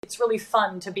it's really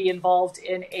fun to be involved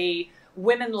in a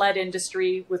women-led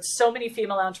industry with so many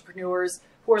female entrepreneurs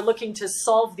who are looking to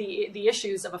solve the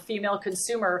issues of a female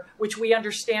consumer, which we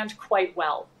understand quite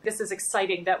well. This is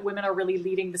exciting that women are really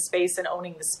leading the space and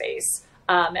owning the space.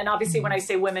 And obviously, when I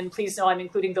say women, please know I'm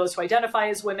including those who identify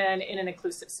as women in an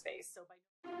inclusive space.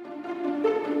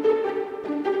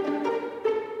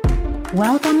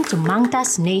 Welcome to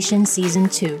Mangtas Nation Season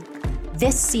 2.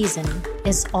 This season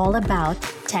is all about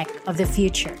tech of the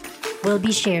future. We'll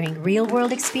be sharing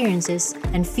real-world experiences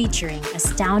and featuring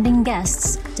astounding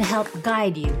guests to help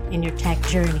guide you in your tech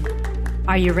journey.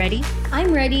 Are you ready?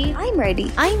 I'm ready. I'm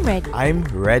ready. I'm ready. I'm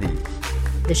ready.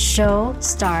 The show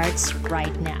starts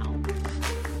right now.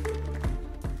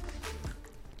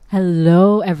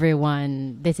 Hello,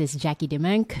 everyone. This is Jackie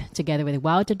Demenk, together with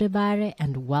Wouter Debare,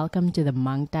 and welcome to the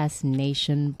Mangtas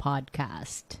Nation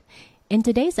podcast. In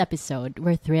today's episode,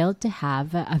 we're thrilled to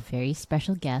have a very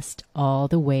special guest all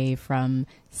the way from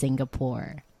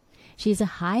Singapore. She's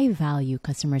a high-value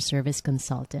customer service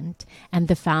consultant and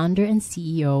the founder and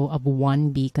CEO of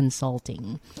 1B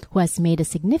Consulting, who has made a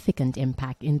significant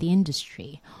impact in the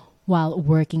industry. While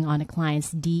working on a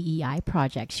client's DEI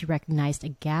project, she recognized a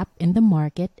gap in the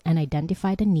market and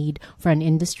identified a need for an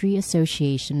industry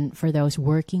association for those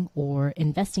working or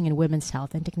investing in women's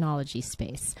health and technology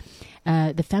space,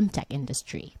 the Femtech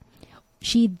industry.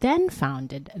 She then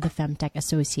founded the Femtech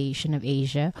Association of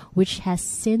Asia, which has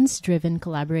since driven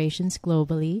collaborations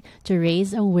globally to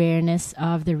raise awareness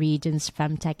of the region's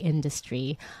Femtech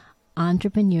industry,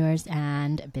 entrepreneurs,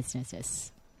 and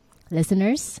businesses.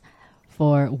 Listeners,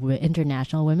 for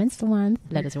International Women's Month,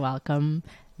 let us welcome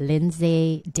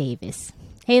Lindsay Davis.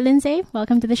 Hey, Lindsay,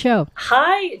 welcome to the show.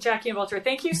 Hi, Jackie and Walter.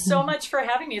 Thank you so much for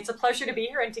having me. It's a pleasure to be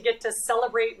here and to get to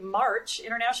celebrate March,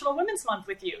 International Women's Month,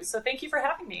 with you. So thank you for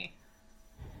having me.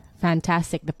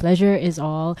 Fantastic. The pleasure is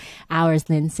all ours,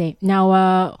 Lindsay.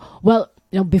 Now,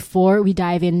 before we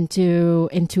dive into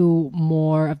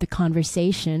more of the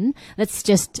conversation, let's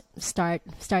just start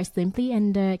simply.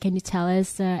 And can you tell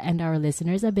us and our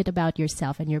listeners a bit about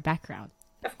yourself and your background?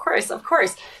 Of course.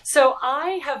 So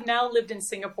I have now lived in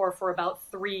Singapore for about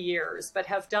 3 years, but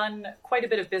have done quite a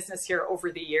bit of business here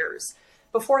over the years.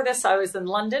 Before this, I was in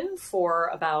London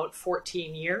for about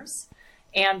 14 years.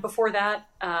 And before that,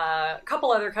 a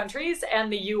couple other countries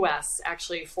and the US,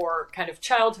 actually, for kind of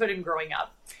childhood and growing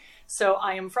up. So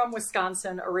I am from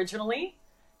Wisconsin originally,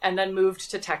 and then moved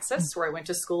to Texas, where I went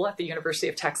to school at the University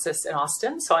of Texas in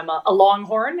Austin. So I'm a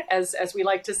Longhorn, as we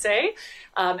like to say,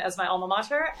 as my alma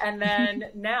mater. And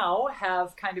then now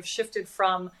have kind of shifted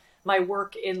from my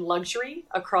work in luxury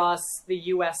across the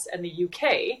US and the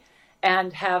UK,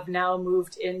 and have now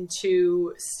moved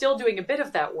into still doing a bit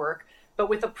of that work, but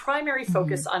with a primary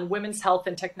focus on women's health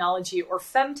and technology, or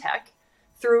Femtech,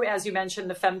 through, as you mentioned,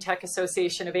 the Femtech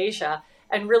Association of Asia,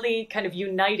 and really kind of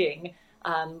uniting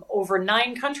over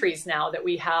 9 countries now that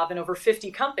we have, and over 50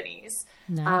 companies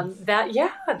that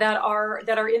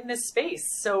are in this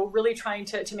space. So really trying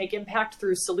to make impact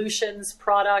through solutions,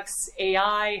 products,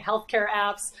 AI, healthcare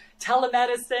apps,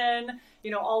 telemedicine,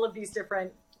 all of these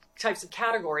different types of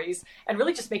categories, and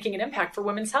really just making an impact for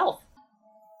women's health.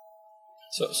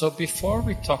 So before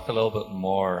we talk a little bit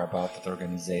more about that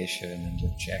organization and the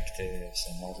objectives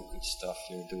and all the good stuff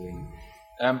you're doing,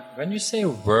 when you say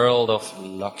world of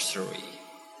luxury,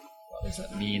 what does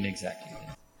that mean exactly?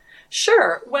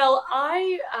 Sure. Well,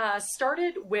 I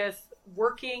started with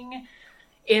working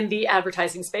in the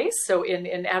advertising space, so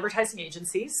in advertising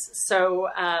agencies. So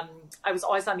I was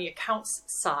always on the accounts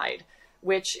side,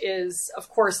 which is, of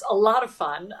course, a lot of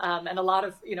fun, and a lot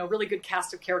of, really good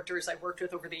cast of characters I've worked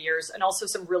with over the years, and also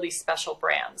some really special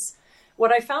brands.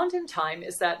 What I found in time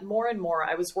is that more and more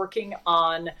I was working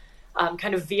on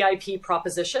kind of VIP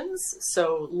propositions,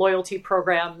 so loyalty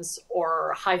programs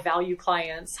or high value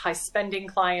clients, high spending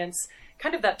clients,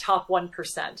 kind of that top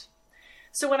 1%.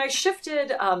 So when I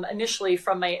shifted initially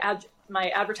from my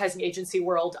advertising agency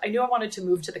world, I knew I wanted to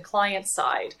move to the client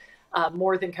side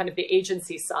more than kind of the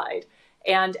agency side,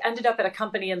 and ended up at a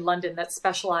company in London that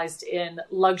specialized in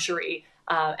luxury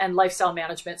and lifestyle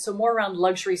management. So more around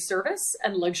luxury service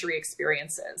and luxury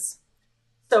experiences.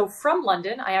 So from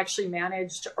London, I actually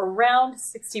managed around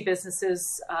 60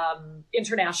 businesses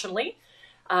internationally.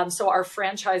 So our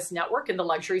franchise network in the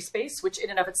luxury space, which in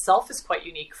and of itself is quite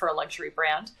unique for a luxury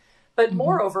brand. But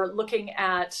moreover, looking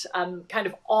at kind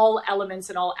of all elements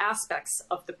and all aspects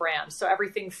of the brand. So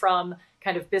everything from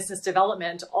kind of business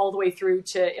development all the way through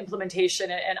to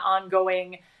implementation and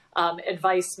ongoing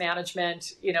advice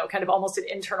management, kind of almost an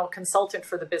internal consultant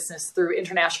for the business through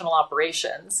international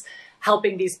operations,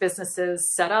 helping these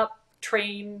businesses set up,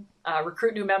 train,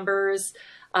 recruit new members,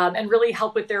 and really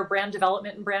help with their brand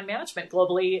development and brand management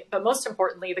globally, but most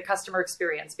importantly, the customer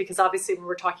experience, because obviously when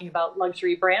we're talking about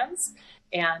luxury brands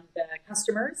and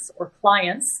customers or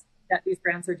clients that these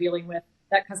brands are dealing with,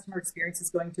 that customer experience is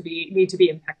going to need to be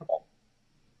impeccable.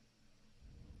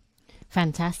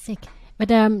 Fantastic. But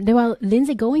well,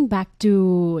 Lindsay, going back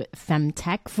to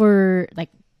femtech for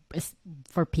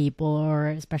people, or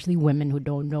especially women who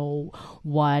don't know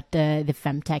what the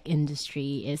femtech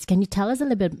industry is, can you tell us a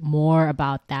little bit more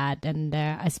about that, and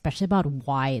especially about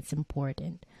why it's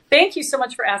important? Thank you so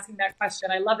much for asking that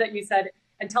question. I love that you said,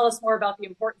 and tell us more about the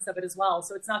importance of it as well.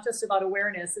 So it's not just about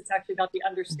awareness, it's actually about the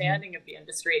understanding of the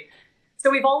industry. So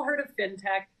we've all heard of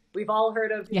fintech, we've all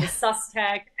heard of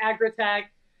SUStech, agritech,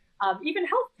 even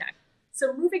health tech.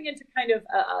 So moving into kind of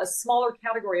a smaller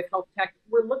category of health tech,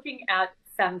 we're looking at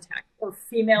femtech, or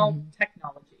female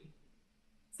technology.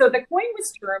 So the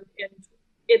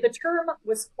term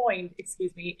was coined in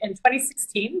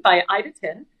 2016 by Ida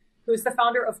Tin, who's the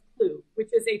founder of Clue, which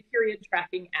is a period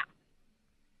tracking app.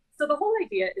 So the whole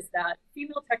idea is that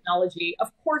female technology,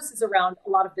 of course, is around a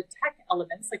lot of the tech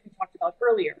elements, like we talked about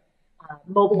earlier,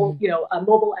 mobile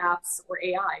apps or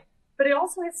AI. But it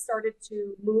also has started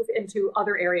to move into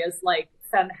other areas like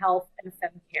fem health and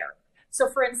fem care. So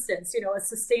for instance, a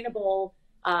sustainable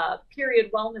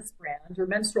period wellness brand or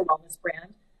menstrual wellness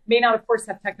brand may not, of course,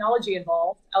 have technology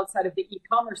involved outside of the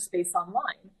e-commerce space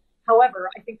online. However,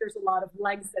 I think there's a lot of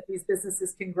legs that these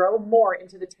businesses can grow more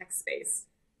into the tech space.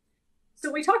 So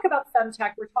when we talk about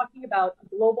femtech, we're talking about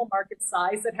a global market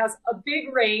size that has a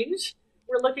big range.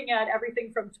 We're looking at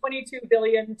everything from 22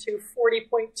 billion to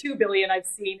 40.2 billion, I've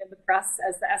seen in the press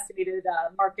as the estimated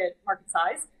market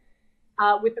size,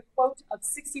 with a quote of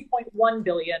 60.1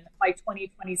 billion by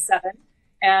 2027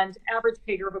 and average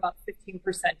CAGR of about 15%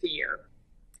 a year.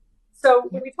 So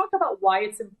when we talk about why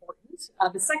it's important,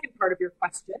 the second part of your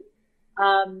question,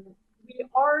 we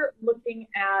are looking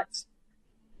at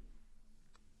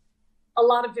a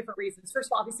lot of different reasons. First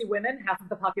of all, obviously women, half of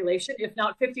the population, if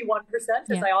not 51%,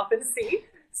 as I often see.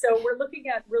 So we're looking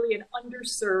at really an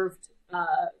underserved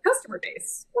customer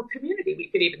base or community, we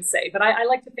could even say. But I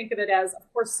like to think of it as,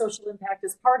 of course, social impact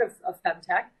is part of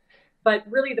femtech. But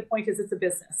really the point is it's a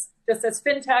business. Just as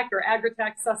fintech or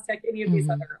agritech, SUStech, any of these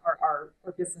other are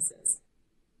businesses.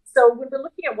 So when we're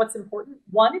looking at what's important,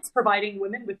 one, it's providing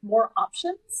women with more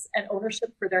options and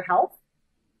ownership for their health.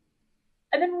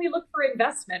 And then when we look for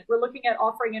investment, we're looking at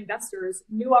offering investors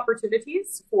new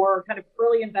opportunities for kind of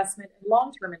early investment and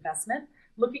long-term investment,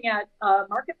 looking at a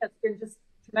market that's been just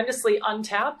tremendously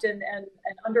untapped and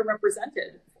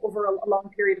underrepresented over a long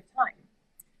period of time.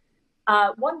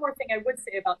 One more thing I would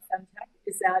say about femtech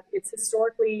is that it's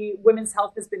historically, women's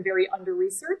health has been very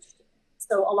under-researched.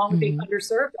 So along with being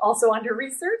underserved, also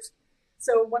under-researched.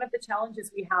 So one of the challenges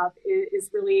we have is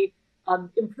really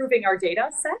improving our data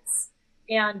sets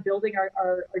and building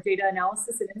our data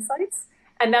analysis and insights.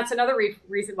 And that's another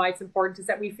reason why it's important, is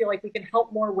that we feel like we can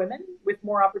help more women with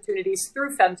more opportunities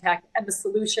through femtech and the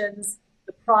solutions,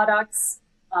 the products,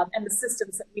 and the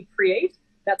systems that we create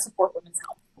that support women's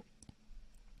health.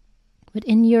 But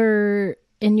in your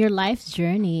life's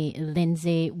journey,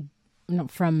 Lindsay,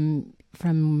 from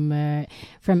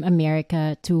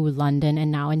America to London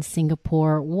and now in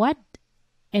Singapore, what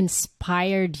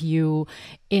inspired you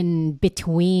in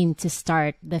between to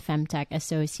start the Femtech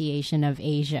Association of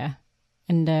Asia?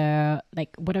 And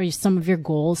what are some of your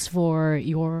goals for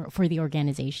the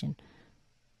organization?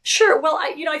 Sure. Well,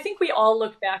 I think we all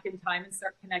look back in time and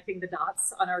start connecting the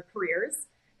dots on our careers.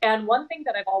 And one thing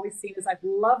that I've always seen is I've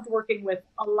loved working with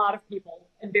a lot of people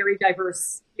and very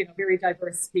diverse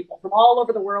people from all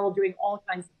over the world doing all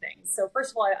kinds of things. So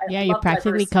first of all, I love you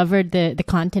practically covered the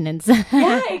continents.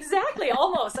 Yeah, exactly.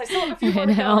 Almost. I still have a few more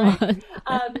to go. Right?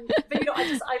 But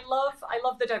I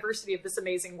love the diversity of this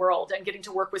amazing world and getting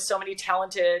to work with so many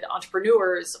talented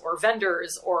entrepreneurs or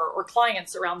vendors or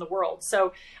clients around the world.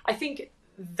 So I think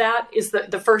that is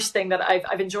the first thing that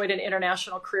I've enjoyed an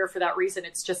international career for that reason.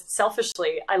 It's just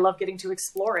selfishly, I love getting to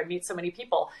explore and meet so many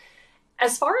people.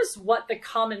 As far as what the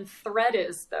common thread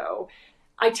is, though,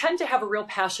 I tend to have a real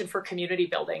passion for community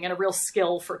building and a real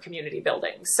skill for community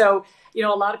building. So, a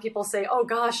lot of people say, oh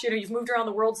gosh, you've moved around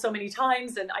the world so many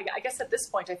times. And I guess at this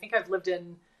point, I think I've lived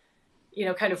in,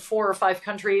 kind of 4 or 5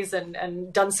 countries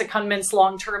and done secondments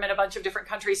long-term in a bunch of different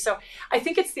countries. So I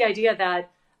think it's the idea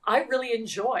that I really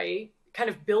enjoy kind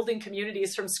of building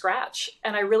communities from scratch.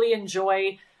 And I really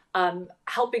enjoy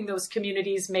helping those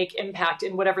communities make impact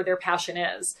in whatever their passion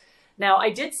is. Now, I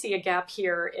did see a gap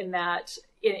here in that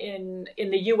in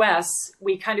the US,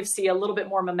 we kind of see a little bit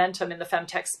more momentum in the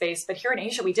femtech space, but here in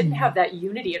Asia, we didn't have that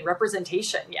unity and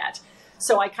representation yet.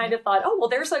 So I kind of thought, oh, well,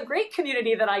 there's a great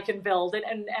community that I can build.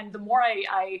 And the more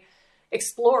I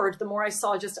explored, the more I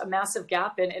saw just a massive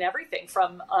gap in everything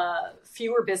from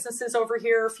fewer businesses over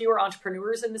here, fewer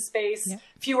entrepreneurs in the space,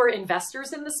 fewer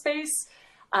investors in the space.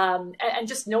 And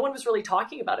just no one was really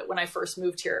talking about it when I first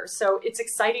moved here. So it's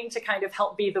exciting to kind of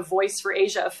help be the voice for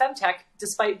Asia of femtech,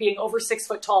 despite being over 6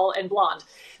 foot tall and blonde.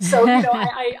 So,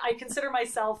 I consider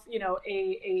myself,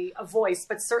 a voice,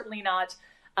 but certainly not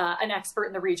an expert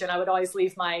in the region. I would always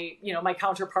leave my, my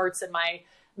counterparts and my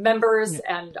members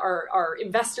and our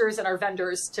investors and our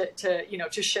vendors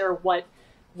to share what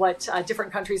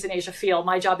different countries in Asia feel.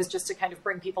 My job is just to kind of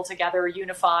bring people together,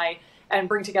 unify, and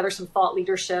bring together some thought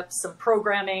leadership, some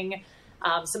programming,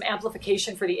 some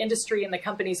amplification for the industry and the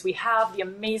companies we have, the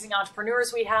amazing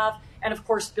entrepreneurs we have, and of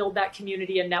course, build that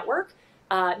community and network,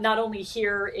 not only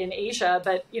here in Asia,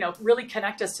 but really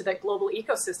connect us to that global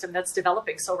ecosystem that's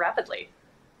developing so rapidly.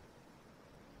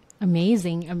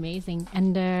 Amazing.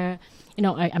 And,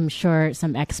 I'm sure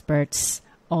some experts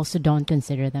also don't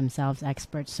consider themselves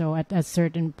experts. So at a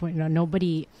certain point,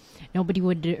 nobody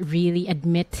would really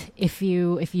admit if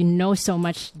you know so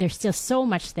much, there's still so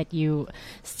much that you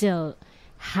still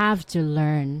have to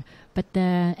learn. But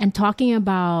and talking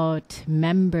about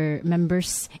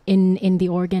members in the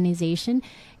organization,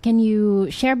 can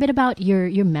you share a bit about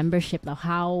your membership,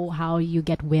 how you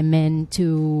get women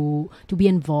to be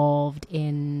involved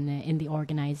in the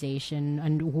organization,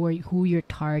 and who your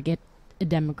target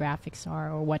demographics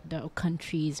are, or what the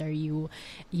countries are you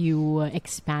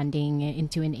expanding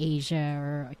into in Asia,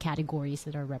 or categories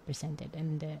that are represented,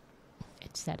 and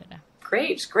etc.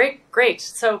 Great.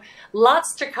 So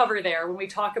lots to cover there when we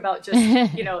talk about just,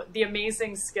 the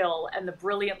amazing skill and the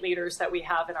brilliant leaders that we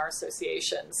have in our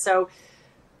association. So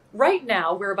right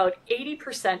now we're about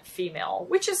 80% female,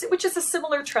 which is a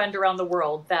similar trend around the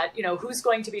world, that, who's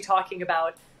going to be talking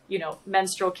about,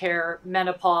 menstrual care,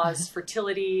 menopause,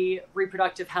 fertility,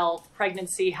 reproductive health,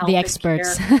 pregnancy, health, the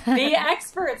experts. The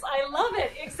experts. I love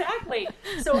it. Exactly.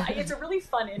 So it's a really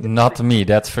fun industry. Not me,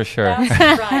 that's for sure.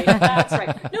 That's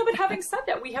right. No, but having said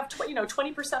that, we have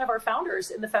 20% of our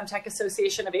founders in the Femtech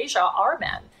Association of Asia are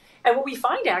men. And what we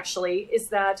find actually is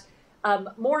that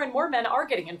more and more men are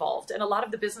getting involved, and a lot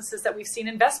of the businesses that we've seen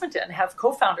investment in have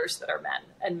co-founders that are men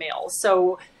and males.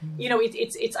 So,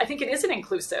 it's I think it is an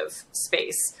inclusive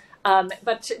space.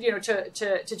 But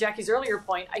to Jackie's earlier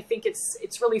point, I think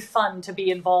it's really fun to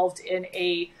be involved in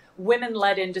a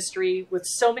women-led industry with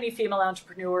so many female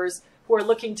entrepreneurs who are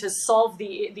looking to solve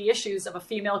the issues of a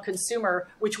female consumer,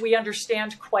 which we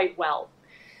understand quite well.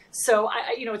 So,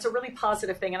 it's a really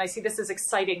positive thing. And I see this as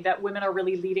exciting that women are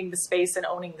really leading the space and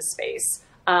owning the space.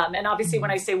 And obviously,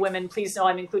 when I say women, please know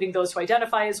I'm including those who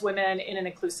identify as women in an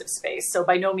inclusive space. So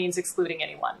by no means excluding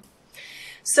anyone.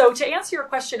 So to answer your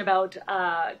question about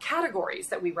categories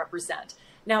that we represent.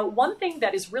 Now, one thing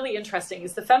that is really interesting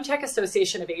is the Femtech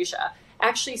Association of Asia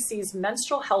actually sees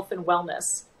menstrual health and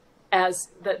wellness as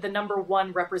the number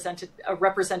one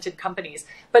represented companies.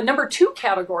 But number two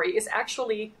category is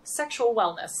actually sexual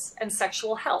wellness and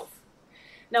sexual health.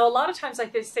 Now, a lot of times I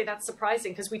say that's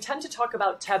surprising because we tend to talk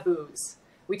about taboos.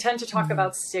 We tend to talk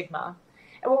about stigma.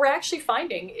 And what we're actually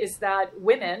finding is that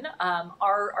women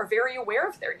are very aware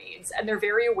of their needs, and they're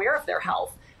very aware of their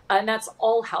health. And that's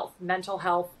all health: mental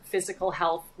health, physical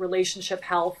health, relationship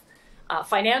health,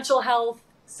 financial health,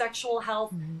 sexual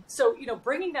health. So,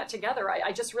 bringing that together,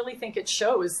 I just really think it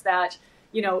shows that,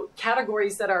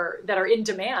 categories that are in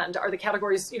demand are the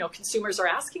categories, consumers are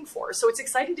asking for. So it's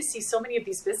exciting to see so many of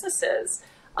these businesses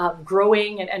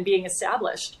growing and being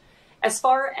established. As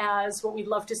far as what we'd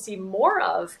love to see more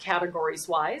of categories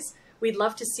wise, we'd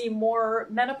love to see more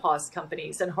menopause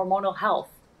companies and hormonal health.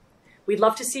 We'd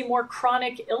love to see more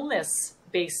chronic illness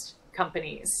based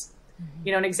companies.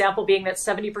 An example being that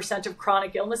 70% of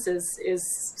chronic illnesses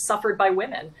is suffered by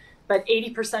women, but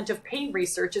 80% of pain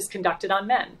research is conducted on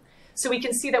men. So we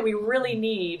can see that we really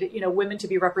need, women to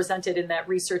be represented in that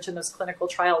research and those clinical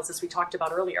trials, as we talked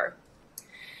about earlier.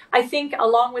 I think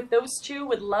along with those two,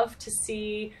 would love to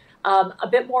see a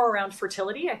bit more around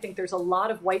fertility. I think there's a lot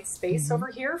of white space over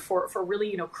here for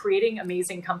really, creating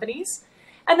amazing companies.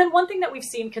 And then one thing that we've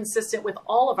seen consistent with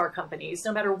all of our companies,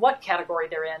 no matter what category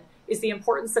they're in, is the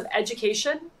importance of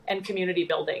education and community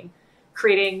building,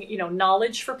 creating,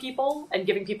 knowledge for people and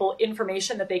giving people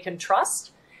information that they can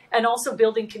trust, and also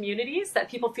building communities that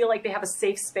people feel like they have a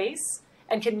safe space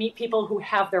and can meet people who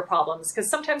have their problems. Because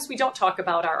sometimes we don't talk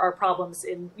about our problems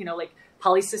in, like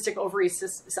polycystic ovary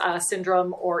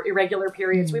syndrome or irregular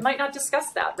periods. We might not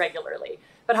discuss that regularly.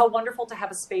 But how wonderful to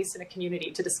have a space in a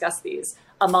community to discuss these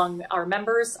among our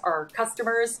members, our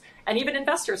customers, and even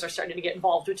investors are starting to get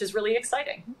involved, which is really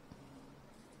exciting.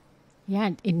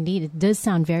 Yeah, indeed. It does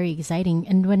sound very exciting.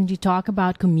 And when you talk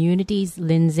about communities,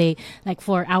 Lindsay, like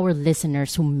for our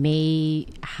listeners who may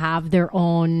have their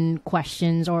own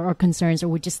questions or concerns or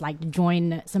would just like to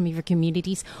join some of your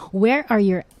communities, where are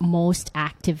your most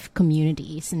active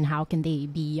communities and how can they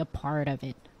be a part of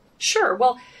it? Sure.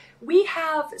 Well, we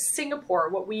have Singapore,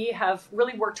 what we have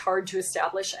really worked hard to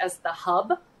establish as the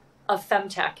hub of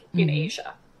femtech in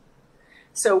Asia.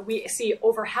 So we see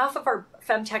over half of our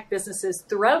femtech businesses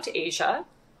throughout Asia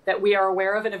that we are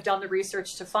aware of and have done the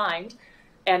research to find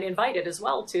and invited as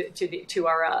well to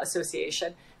our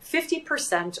association.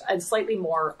 50% and slightly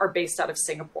more are based out of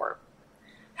Singapore.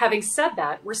 Having said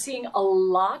that, we're seeing a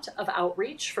lot of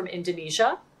outreach from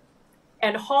Indonesia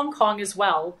and Hong Kong as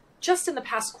well, just in the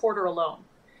past quarter alone.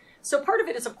 So part of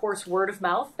it is, of course, word of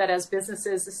mouth, that as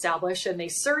businesses establish and they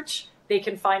search, they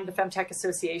can find the Femtech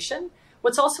Association.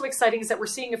 What's also exciting is that we're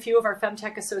seeing a few of our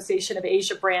Femtech Association of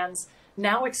Asia brands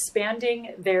now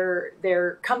expanding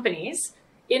their companies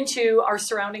into our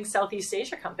surrounding Southeast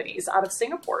Asia companies out of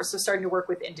Singapore. So starting to work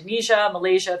with Indonesia,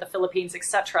 Malaysia, the Philippines,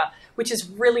 etc., which is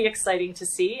really exciting to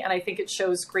see. And I think it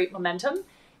shows great momentum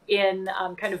in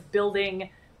kind of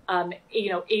building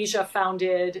Asia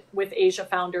founded with Asia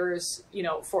founders,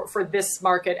 for this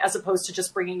market, as opposed to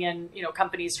just bringing in,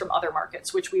 companies from other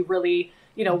markets, which we really,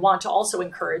 want to also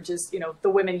encourage is, the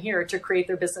women here to create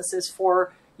their businesses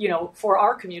for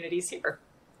our communities here.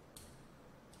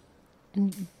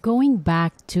 And going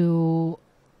back to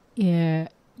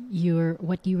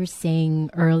what you were saying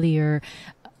earlier,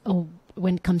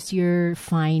 when it comes to your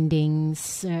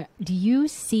findings, do you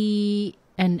see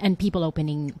and people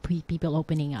opening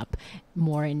up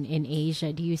more in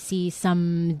Asia? Do you see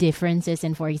some differences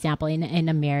in, for example, in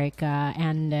America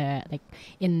and like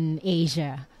in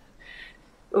Asia?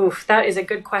 Oof, that is a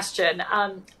good question.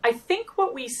 I think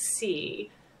what we see,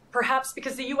 perhaps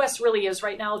because the U.S. really is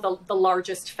right now the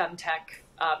largest femtech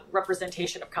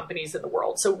representation of companies in the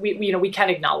world. So we can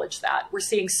acknowledge that. We're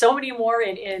seeing so many more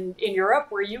in Europe,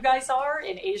 where you guys are,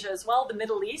 in Asia as well. The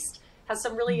Middle East has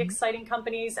some really exciting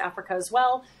companies, Africa as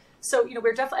well. So,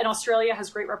 we're definitely, and Australia has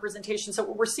great representation. So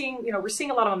we're seeing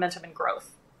a lot of momentum and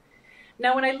growth.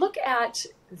 Now, when I look at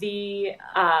the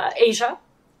Asia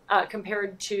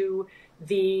compared to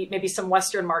maybe some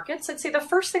Western markets, I'd say the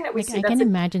first thing that we see. I can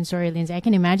imagine, sorry, Lindsay, I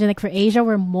can imagine like for Asia,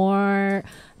 we're more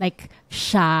like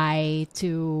shy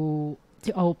to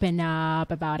open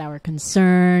up about our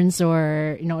concerns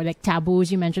or, like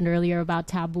taboos. You mentioned earlier about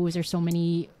taboos. There's so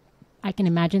many. I can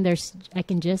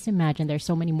just imagine there's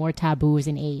so many more taboos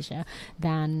in Asia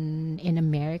than in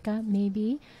America,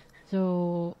 maybe.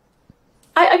 So,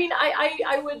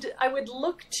 I would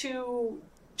look to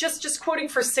just quoting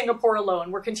for Singapore alone.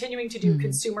 We're continuing to do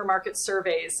consumer market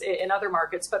surveys in other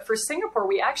markets, but for Singapore,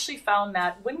 we actually found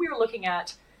that when we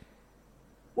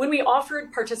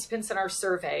offered participants in our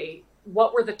survey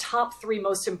what were the top 3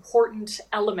 most important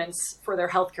elements for their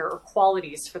healthcare or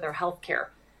qualities for their healthcare,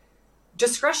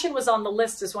 discretion was on the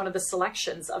list as one of the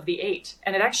selections of the 8,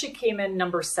 and it actually came in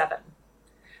number 7.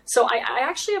 So I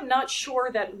actually am not sure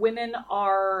that women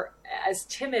are as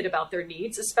timid about their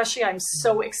needs, especially I'm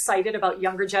so excited about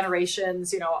younger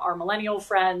generations, our millennial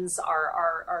friends,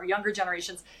 our younger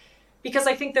generations, because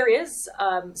I think there is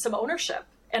some ownership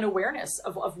and awareness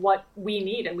of what we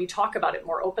need, and we talk about it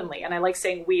more openly. And I like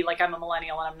saying we, like I'm a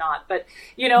millennial and I'm not, but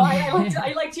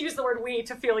I like to use the word we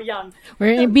to feel young.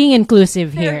 We're being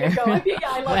inclusive here. There you go.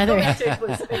 I love going to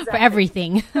inclusive, exactly. For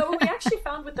everything. So what we actually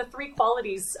found with the 3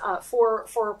 qualities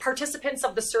for participants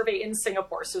of the survey in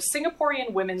Singapore. So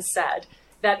Singaporean women said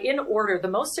that in order, the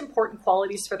most important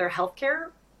qualities for their healthcare,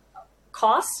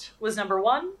 cost was number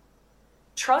 1,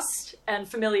 trust and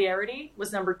familiarity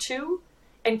was number 2,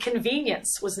 and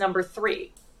convenience was number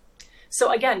 3.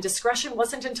 So again, discretion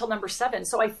wasn't until number 7.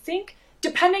 So I think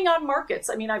depending on markets,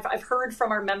 I've heard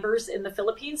from our members in the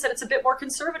Philippines that it's a bit more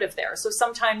conservative there. So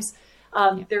sometimes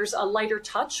there's a lighter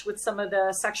touch with some of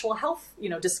the sexual health,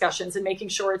 discussions, and making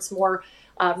sure it's more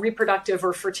reproductive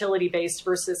or fertility based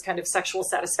versus kind of sexual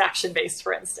satisfaction based,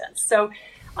 for instance. So,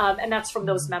 and that's from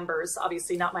those members.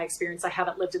 Obviously not my experience. I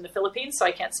haven't lived in the Philippines, so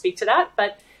I can't speak to that.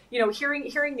 But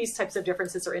hearing these types of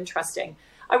differences are interesting.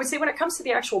 I would say when it comes to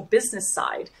the actual business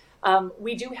side,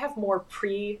 we do have more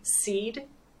pre-seed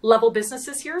level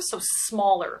businesses here, so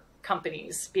smaller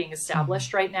companies being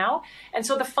established right now. And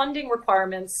so the funding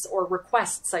requirements, or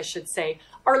requests, I should say,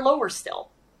 are lower still.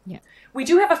 Yeah. We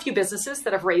do have a few businesses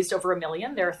that have raised over $1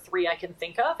 million. There are 3 I can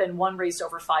think of, and one raised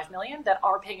over $5 million that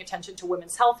are paying attention to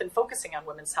women's health and focusing on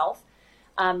women's health.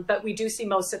 But we do see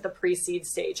most at the pre-seed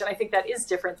stage. And I think that is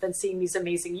different than seeing these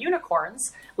amazing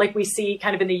unicorns, like we see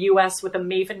kind of in the US with a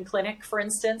Maven Clinic, for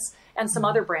instance, and some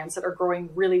other brands that are growing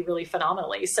really, really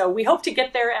phenomenally. So we hope to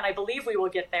get there, and I believe we will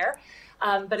get there.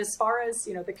 But as far as,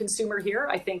 the consumer here,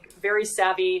 I think very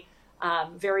savvy,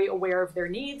 very aware of their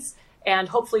needs. And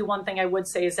hopefully one thing I would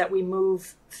say is that we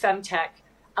move femtech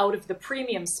out of the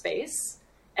premium space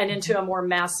and into a more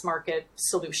mass market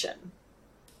solution.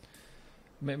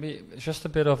 Maybe just a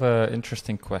bit of an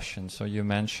interesting question. So you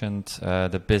mentioned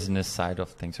the business side of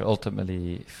things. So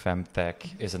ultimately,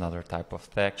 femtech is another type of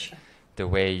tech. The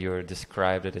way you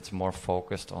described it, it's more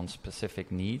focused on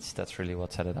specific needs. That's really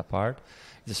what set it apart.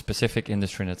 It's a specific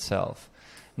industry in itself.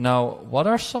 Now, what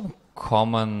are some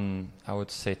common, I would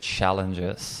say,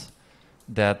 challenges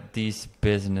that these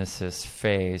businesses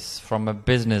face from a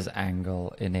business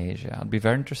angle in Asia? I'd be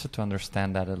very interested to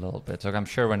understand that a little bit. So I'm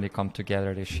sure when they come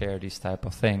together, they share these type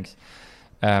of things.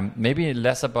 Maybe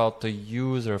less about the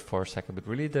user for a second, but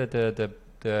really the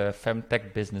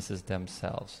femtech businesses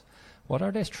themselves. What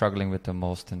are they struggling with the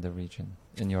most in the region,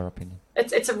 in your opinion?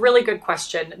 It's a really good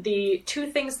question. The two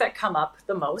things that come up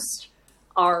the most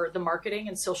are the marketing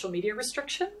and social media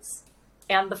restrictions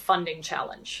and the funding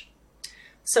challenge.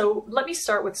 So let me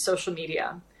start with social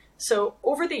media. So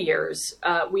over the years,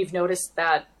 we've noticed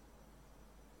that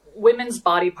women's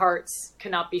body parts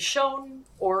cannot be shown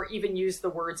or even use the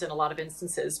words in a lot of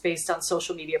instances based on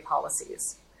social media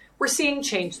policies. We're seeing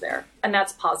change there, and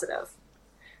that's positive.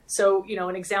 So,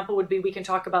 an example would be we can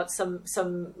talk about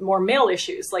some more male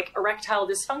issues like erectile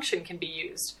dysfunction can be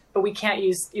used, but we can't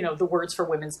use, the words for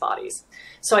women's bodies.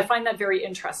 So I find that very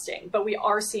interesting, but we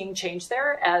are seeing change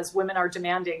there as women are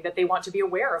demanding that they want to be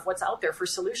aware of what's out there for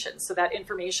solutions. So that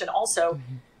information also,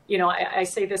 I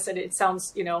say this and it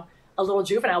sounds, a little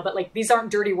juvenile, but like, these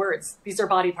aren't dirty words. These are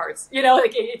body parts,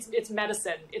 it's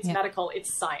medicine, it's medical,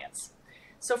 it's science.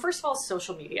 So first of all,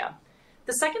 social media.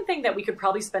 The second thing that we could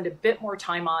probably spend a bit more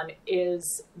time on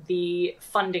is the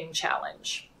funding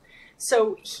challenge.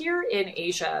 So here in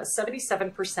Asia,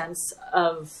 77%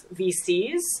 of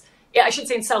VCs, I should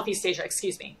say in Southeast Asia,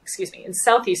 excuse me. In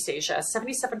Southeast Asia,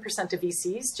 77% of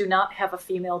VCs do not have a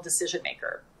female decision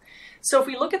maker. So if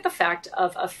we look at the fact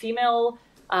of a female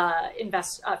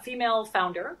female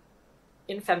founder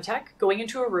in femtech going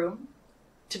into a room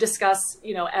to discuss,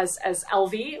 as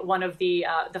Elvie, one of the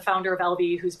founder of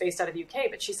Elvie, who's based out of the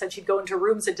UK, but she said she'd go into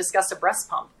rooms and discuss a breast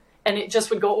pump, and it just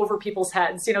would go over people's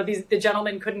heads. The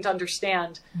gentlemen couldn't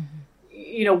understand,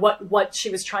 what she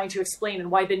was trying to explain and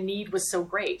why the need was so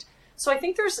great. So I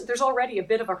think there's already a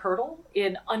bit of a hurdle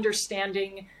in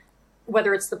understanding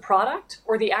whether it's the product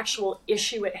or the actual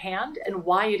issue at hand and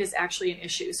why it is actually an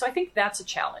issue. So I think that's a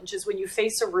challenge, is when you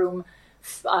face a room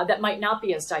that might not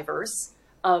be as diverse,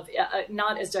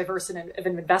 not as diverse of an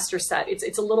investor set,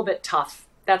 it's a little bit tough.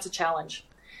 That's a challenge.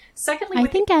 Secondly, I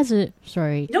think as a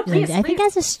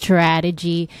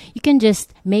strategy, you can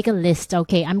just make a list.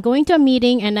 Okay, I'm going to a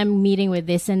meeting and I'm meeting with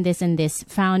this and this and this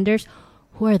founders.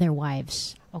 Who are their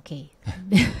wives? Okay,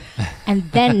 and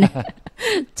then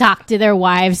talk to their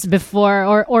wives before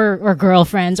or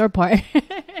girlfriends or partners.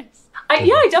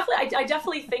 I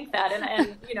definitely think that, and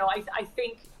I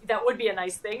think that would be a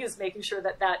nice thing, is making sure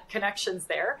that connection's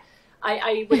there.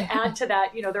 I would add to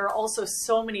that, there are also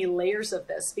so many layers of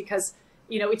this because,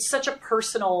 it's such a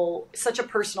personal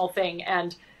thing.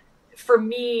 And for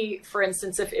me, for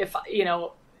instance, if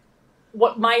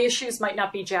what my issues might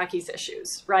not be Jackie's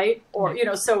issues, right? Or,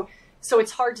 so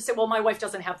it's hard to say, well, my wife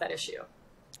doesn't have that issue.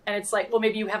 And it's like, well,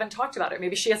 maybe you haven't talked about it.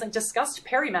 Maybe she hasn't discussed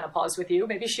perimenopause with you.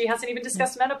 Maybe she hasn't even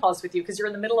discussed menopause with you because you're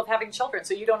in the middle of having children.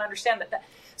 So you don't understand that.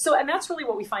 So, and that's really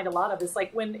what we find a lot of is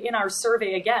like when in our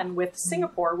survey, again, with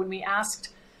Singapore, when we asked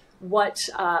what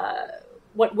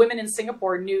women in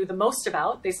Singapore knew the most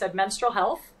about, they said menstrual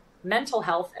health, mental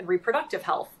health, and reproductive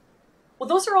health. Well,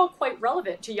 those are all quite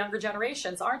relevant to younger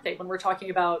generations, aren't they? When we're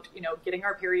talking about, getting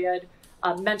our period,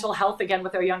 mental health, again,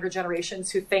 with our younger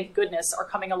generations who, thank goodness, are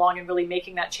coming along and really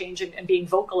making that change and being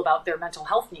vocal about their mental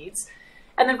health needs.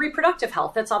 And then reproductive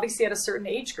health, that's obviously at a certain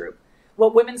age group.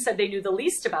 What women said they knew the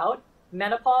least about: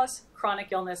 menopause, chronic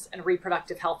illness, and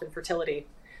reproductive health and fertility.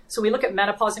 So we look at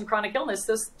menopause and chronic illness,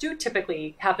 those do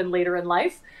typically happen later in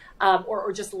life, or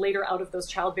just later out of those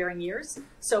childbearing years.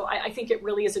 So I think it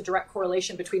really is a direct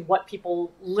correlation between what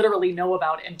people literally know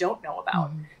about and don't know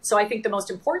about. So I think the most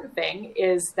important thing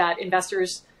is that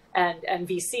investors and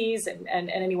VCs and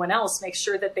anyone else make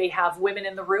sure that they have women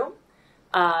in the room,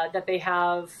 that they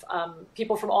have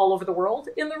people from all over the world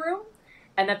in the room,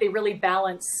 and that they really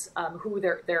balance who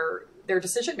their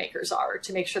decision makers are,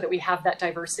 to make sure that we have that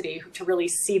diversity to really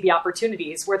see the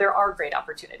opportunities where there are great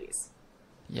opportunities.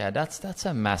 Yeah, that's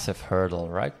a massive hurdle,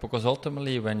 right? Because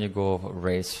ultimately, when you go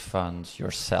raise funds,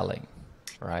 you're selling,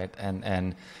 right?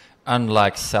 And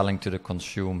unlike selling to the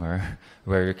consumer,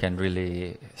 where you can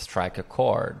really strike a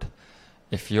chord,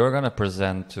 if you're going to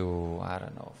present to, I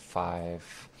don't know,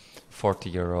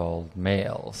 40-year-old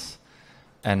males,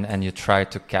 and you try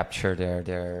to capture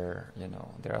their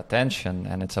attention,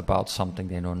 and it's about something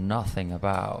they know nothing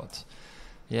about.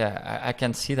 Yeah, I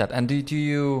can see that. And do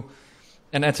you?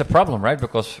 And it's a problem, right?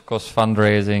 Because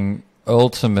fundraising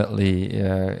ultimately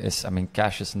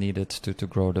cash is needed to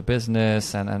grow the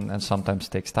business, and sometimes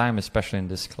takes time, especially in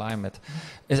this climate.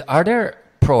 Are there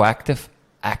proactive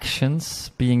actions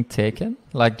being taken?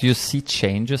 Like, do you see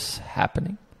changes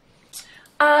happening?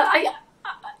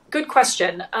 Good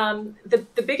question.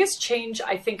 The biggest change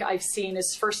I think I've seen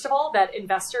is, first of all, that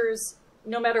investors,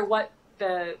 no matter what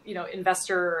the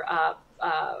investor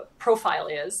profile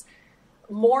is,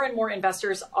 more and more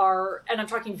investors are, and I'm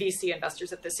talking VC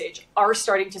investors at this age, are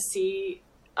starting to see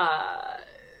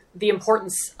the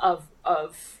importance of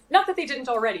not that they didn't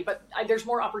already, but there's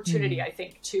more opportunity, I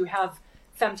think, to have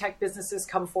femtech businesses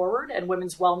come forward and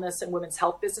women's wellness and women's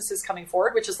health businesses coming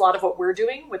forward, which is a lot of what we're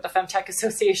doing with the Femtech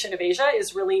Association of Asia,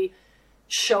 is really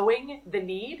showing the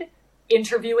need,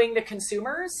 interviewing the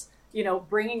consumers,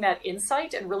 bringing that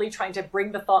insight and really trying to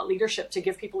bring the thought leadership to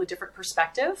give people a different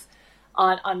perspective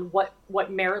on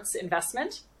what merits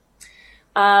investment.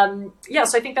 So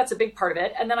I think that's a big part of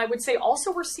it. And then I would say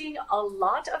also we're seeing a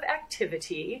lot of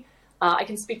activity. I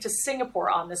can speak to Singapore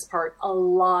on this part, a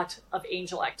lot of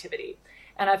angel activity.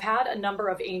 And I've had a number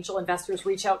of angel investors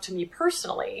reach out to me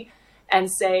personally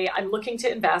and say, I'm looking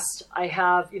to invest. I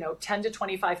have, 10 to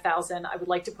 25,000. I would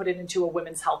like to put it into a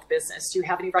women's health business. Do you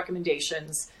have any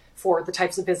recommendations for the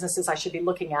types of businesses I should be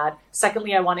looking at?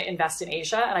 Secondly, I want to invest in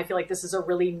Asia. And I feel like this is a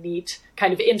really neat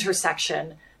kind of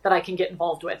intersection that I can get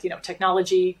involved with,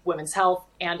 technology, women's health,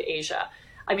 and Asia.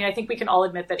 I mean, I think we can all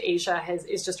admit that Asia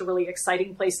is just a really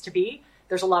exciting place to be.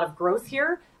 There's a lot of growth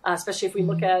here, especially if we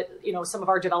look at, some of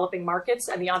our developing markets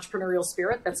and the entrepreneurial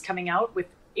spirit that's coming out with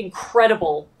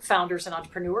incredible founders and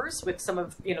entrepreneurs with some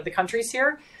of, the countries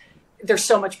here. There's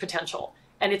so much potential.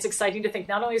 And it's exciting to think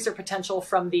not only is there potential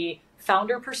from the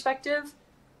founder perspective,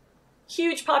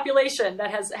 huge population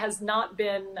that has not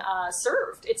been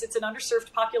served. It's an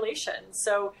underserved population.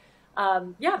 So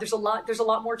there's a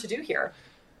lot more to do here.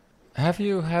 Have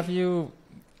you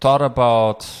thought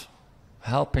about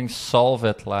helping solve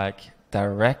it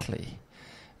directly?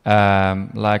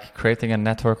 Like creating a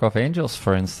network of angels,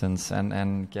 for instance,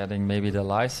 and getting maybe the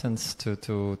license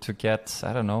to get,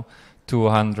 I don't know,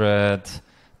 200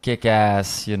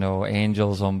 kick-ass,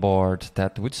 angels on board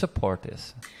that would support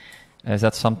this. Is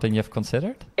that something you've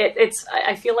considered?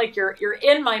 I feel like you're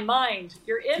in my mind.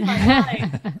 You're in my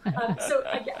mind.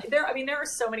 There are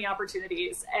so many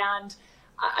opportunities, and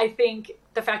I think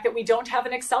the fact that we don't have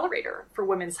an accelerator for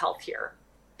women's health here,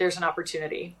 there's an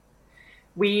opportunity.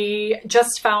 We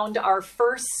just found our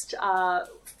first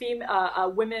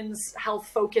women's health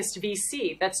focused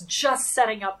VC that's just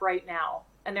setting up right now.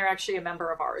 And they're actually a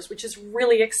member of ours, which is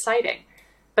really exciting.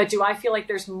 But do I feel like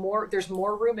there's more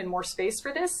room and more space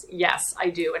for this? Yes, I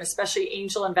do. And especially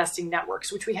angel investing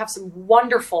networks, which we have some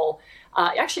wonderful,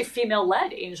 actually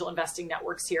female-led angel investing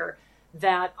networks here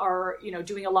that are,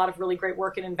 doing a lot of really great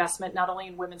work in investment, not only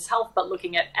in women's health, but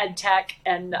looking at ed tech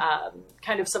and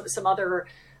kind of some other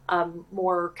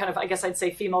more kind of, I guess I'd say,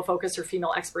 female focused or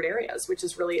female expert areas, which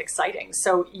is really exciting.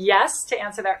 So yes, to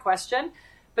answer that question.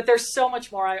 But there's so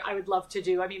much more I would love to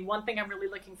do. I mean, one thing I'm really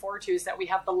looking forward to is that we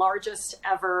have the largest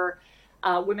ever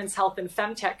Women's Health and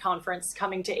Femtech conference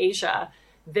coming to Asia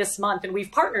this month, and we've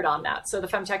partnered on that. So the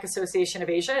Femtech Association of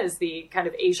Asia is the kind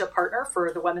of Asia partner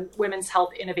for the Women's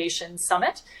Health Innovation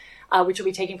Summit, which will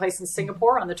be taking place in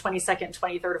Singapore on the 22nd and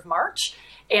 23rd of March.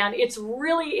 And it's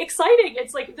really exciting.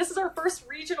 It's like, this is our first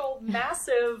regional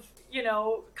massive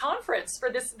conference for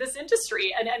this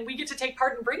industry, and we get to take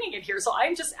part in bringing it here. So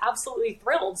I'm just absolutely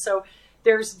thrilled. So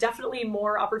there's definitely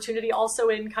more opportunity also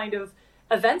in kind of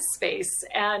event space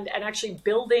and actually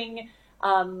building,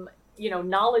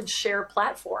 knowledge share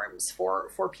platforms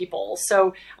for people.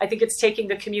 So I think it's taking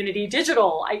the community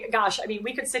digital.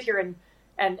 We could sit here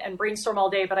and brainstorm all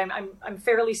day, but I'm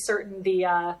fairly certain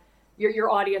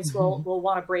your audience will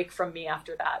want a break from me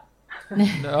after that.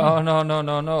 No.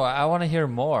 I want to hear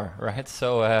more, right?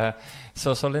 So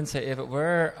Lindsay, if it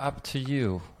were up to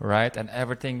you, right, and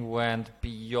everything went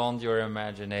beyond your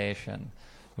imagination,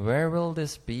 where will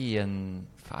this be in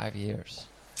 5 years?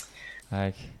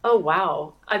 Oh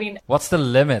wow! I mean, what's the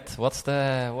limit? What's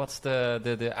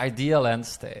the ideal end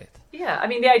state? Yeah, Yeah, I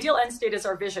mean, the ideal end state is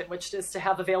our vision, which is to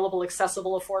have available,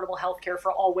 accessible, affordable healthcare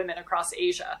for all women across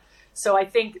Asia. So I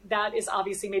think that is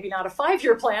obviously maybe not a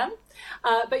 5-year plan,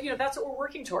 but that's what we're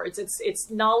working towards. It's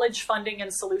knowledge, funding,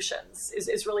 and solutions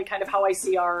is really kind of how I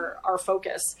see our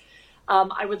focus.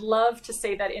 I would love to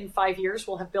say that in 5 years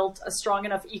we'll have built a strong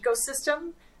enough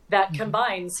ecosystem that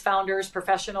combines founders,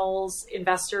 professionals,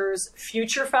 investors,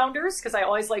 future founders, because I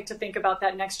always like to think about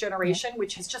that next generation,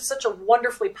 which is just such a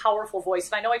wonderfully powerful voice.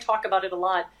 And I know I talk about it a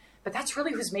lot, but that's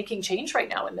really who's making change right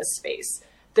now in this space.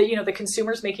 The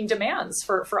consumers making demands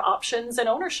for options and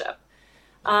ownership.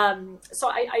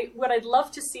 So what I'd love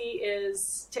to see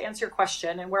is, to answer your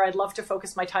question, and where I'd love to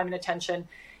focus my time and attention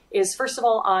is, first of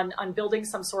all, on building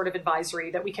some sort of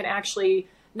advisory that we can actually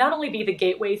not only be the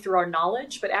gateway through our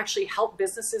knowledge, but actually help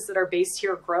businesses that are based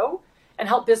here grow, and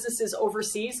help businesses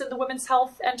overseas in the women's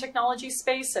health and technology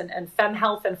space and fem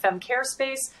health and fem care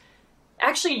space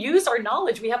actually use our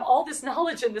knowledge. We have all this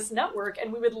knowledge in this network,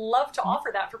 and we would love to offer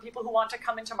that for people who want to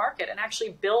come into market and actually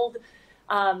build,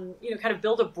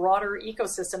 build a broader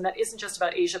ecosystem that isn't just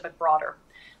about Asia, but broader.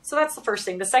 So that's the first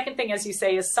thing. The second thing, as you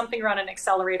say, is something around an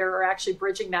accelerator or actually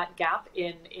bridging that gap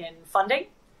in funding.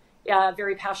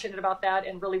 Very passionate about that,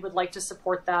 and really would like to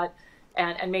support that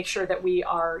and make sure that we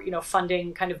are,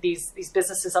 funding kind of these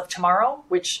businesses of tomorrow,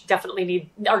 which definitely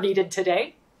are needed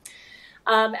today.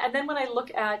 And then when I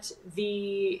look at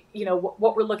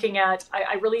what we're looking at,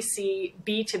 I really see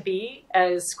B2B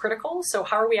as critical. So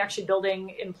how are we actually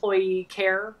building employee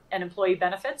care and employee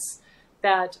benefits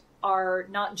that are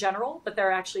not general, but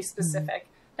they're actually specific,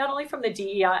 not only from the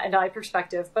DEI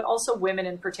perspective, but also women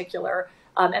in particular,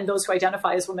 and those who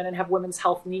identify as women and have women's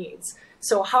health needs.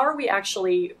 So how are we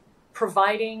actually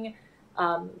providing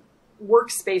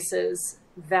workspaces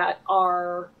that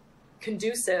are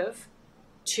conducive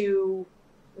to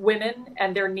women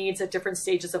and their needs at different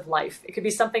stages of life? It could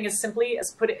be something as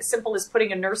simple as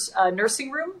putting a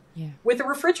nursing room with a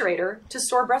refrigerator to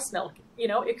store breast milk.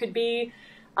 It could be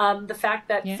the fact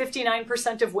that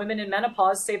 59% of women in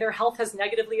menopause say their health has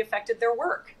negatively affected their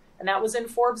work. And that was in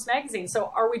Forbes magazine.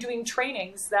 So are we doing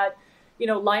trainings that,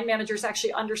 line managers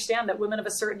actually understand that women of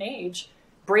a certain age,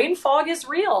 brain fog is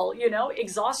real,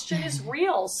 exhaustion is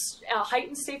real,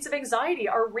 heightened states of anxiety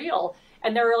are real.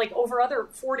 And there are like over other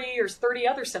 40 or 30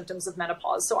 other symptoms of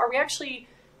menopause. So are we actually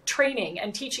training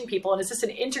and teaching people? And is this an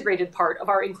integrated part of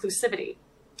our inclusivity?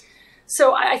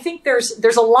 So I think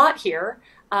there's a lot here.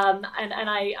 And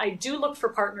I do look for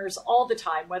partners all the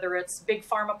time, whether it's big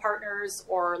pharma partners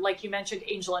or, like you mentioned,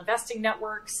 angel investing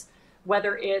networks,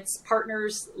 whether it's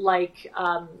partners like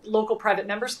local private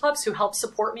members clubs who help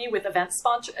support me with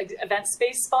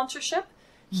event-based sponsorship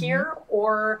here,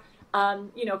 or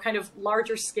kind of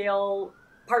larger scale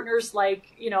partners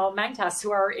like, Mangtas,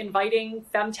 who are inviting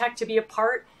Femtech to be a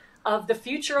part of the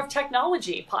Future of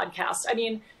Technology podcast. I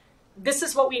mean, this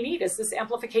is what we need, is this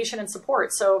amplification and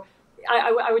support. So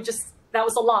I would just, that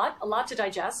was a lot to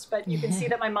digest, but you can see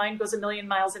that my mind goes a million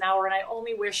miles an hour, and I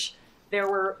only wish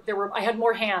I had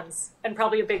more hands and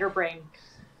probably a bigger brain.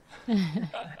 And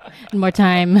more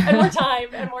time. and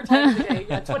more time today.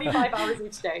 Yeah, 25 hours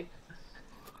each day.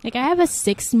 Like, I have a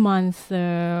 6-month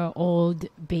old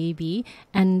baby,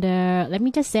 and let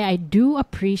me just say, I do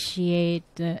appreciate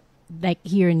like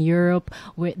here in Europe,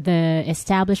 with the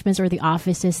establishments or the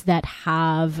offices that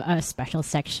have a special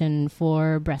section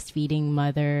for breastfeeding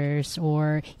mothers,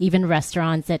 or even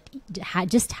restaurants that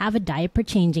just have a diaper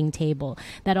changing table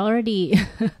that already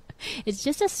it's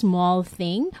just a small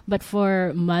thing, but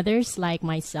for mothers like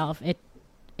myself,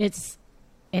 it's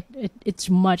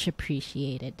much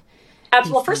appreciated.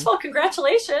 Well, first of all,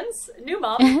 congratulations, new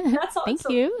mom. That's awesome. Thank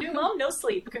you. New mom, no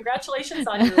sleep. Congratulations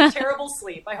on your terrible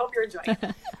sleep. I hope you're enjoying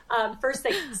it. First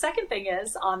thing. Second thing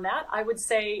is, on that, I would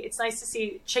say it's nice to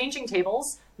see changing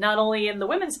tables, not only in the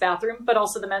women's bathroom, but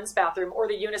also the men's bathroom, or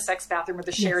the unisex bathroom, or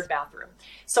the shared bathroom.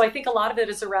 So I think a lot of it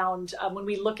is around when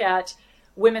we look at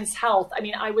women's health. I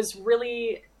mean, I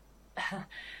wasn't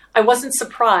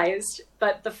surprised,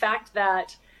 but the fact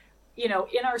that, in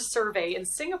our survey in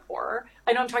Singapore,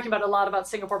 I know I'm talking a lot about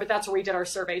Singapore, but that's where we did our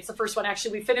survey. It's the first one.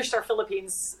 Actually, we finished our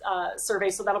Philippines survey,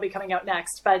 so that'll be coming out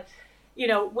next. But,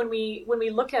 when we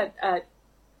look at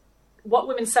what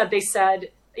women said, they said,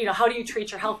 how do you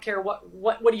treat your healthcare?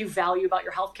 What do you value about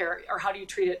your healthcare, or how do you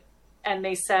treat it? And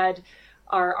they said,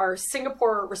 our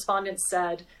Singapore respondents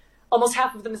said, almost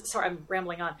half of them, sorry, I'm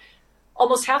rambling on.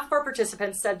 Almost half of our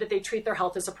participants said that they treat their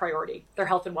health as a priority, their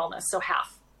health and wellness. So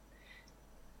half.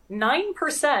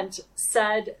 9%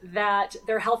 said that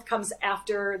their health comes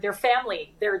after their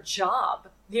family, their job,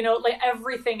 like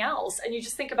everything else. And you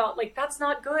just think about, like, that's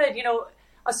not good.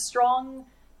 A strong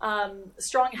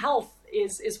health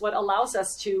is what allows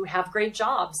us to have great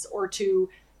jobs or to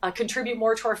contribute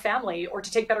more to our family or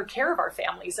to take better care of our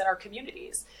families and our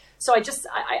communities. So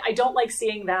I don't like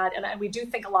seeing that. And we do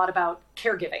think a lot about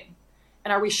caregiving.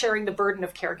 And are we sharing the burden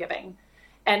of caregiving?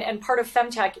 And part of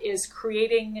Femtech is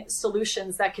creating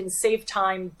solutions that can save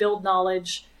time, build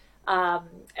knowledge,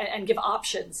 and give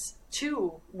options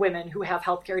to women who have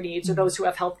healthcare needs or those who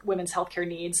have women's healthcare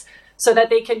needs, so that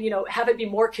they can, have it be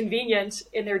more convenient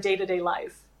in their day-to-day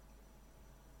life.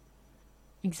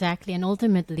 Exactly. And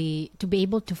ultimately, to be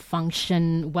able to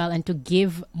function well and to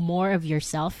give more of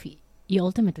yourself, you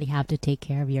ultimately have to take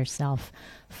care of yourself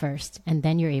first. And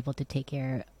then you're able to take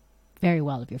care very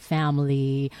well of your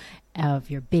family,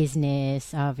 of your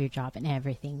business, of your job, and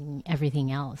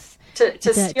everything else.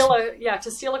 To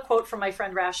steal a quote from my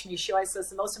friend Rashmi, she always says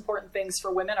the most important things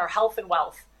for women are health and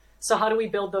wealth. So how do we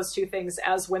build those two things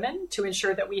as women to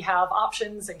ensure that we have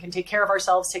options and can take care of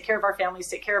ourselves, take care of our families,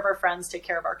 take care of our friends, take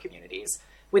care of our communities?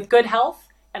 With good health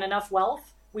and enough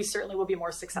wealth, we certainly will be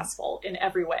more successful in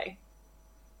every way.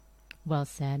 Well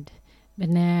said. But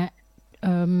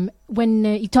when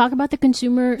you talk about the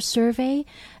consumer survey,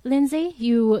 Lindsay,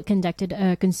 you conducted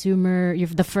you're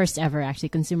the first ever actually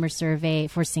consumer survey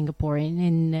for Singapore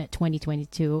in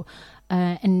 2022.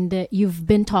 And you've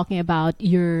been talking about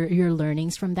your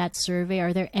learnings from that survey.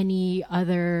 Are there any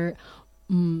other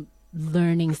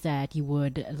learnings that you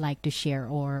would like to share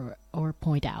or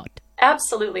point out?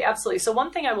 Absolutely. So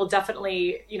one thing I will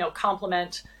definitely,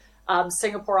 compliment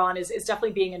Singapore on is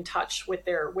definitely being in touch with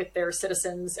their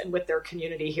citizens and with their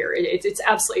community here. It's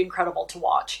absolutely incredible to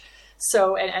watch.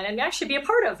 So and actually be a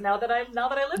part of now that I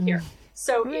live here.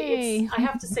 So I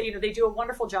have to say, they do a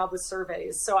wonderful job with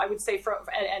surveys. So I would say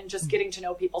and just getting to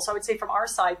know people. So I would say from our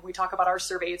side, when we talk about our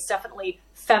survey, it's definitely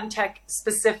Femtech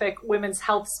specific, women's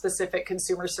health specific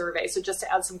consumer survey. So just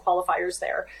to add some qualifiers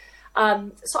there.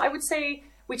 So I would say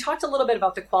we talked a little bit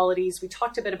about the qualities. We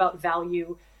talked a bit about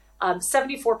value.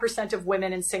 74% of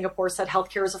women in Singapore said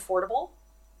healthcare is affordable.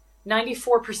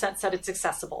 94% said it's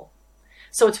accessible.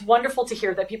 So it's wonderful to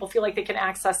hear that people feel like they can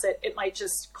access it. It might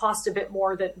just cost a bit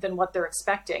more than what they're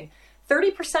expecting.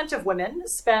 30% of women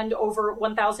spend over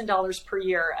 $1,000 per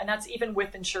year, and that's even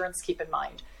with insurance, keep in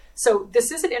mind. So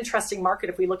this is an interesting market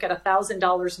if we look at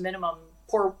 $1,000 minimum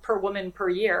per woman per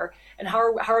year, and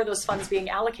how are those funds being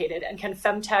allocated? And can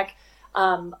Femtech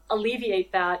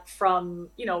alleviate that from,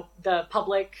 the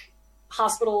public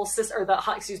hospital system or the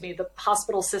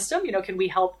hospital system? Can we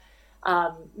help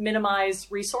minimize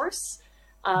resource?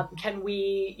 Can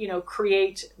we,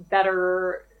 create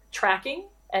better tracking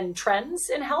and trends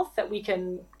in health that we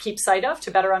can keep sight of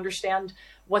to better understand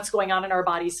what's going on in our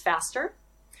bodies faster?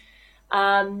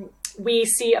 We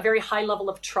see a very high level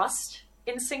of trust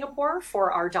in Singapore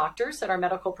for our doctors and our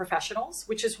medical professionals,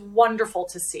 which is wonderful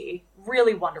to see,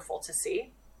 really wonderful to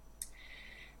see.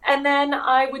 And then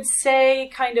I would say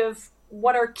kind of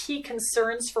what are key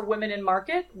concerns for women in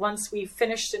market once we've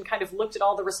finished and kind of looked at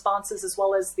all the responses as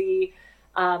well as the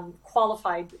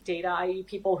qualified data, i.e.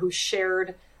 people who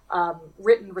shared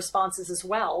written responses as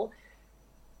well.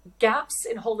 Gaps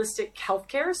in holistic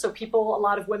healthcare. So a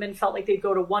lot of women felt like they'd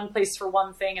go to one place for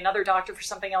one thing, another doctor for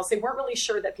something else. They weren't really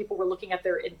sure that people were looking at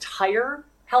their entire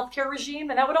healthcare regime.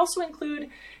 And that would also include,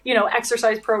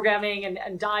 exercise programming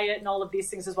and diet and all of these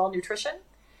things as well, nutrition.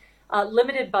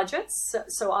 Limited budgets.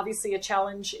 So obviously a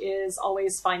challenge is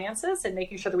always finances and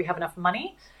making sure that we have enough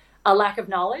money. A lack of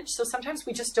knowledge. So sometimes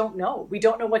we just don't know. We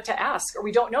don't know what to ask, or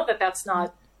we don't know that that's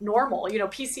not normal.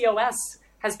 PCOS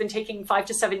has been taking 5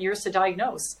 to 7 years to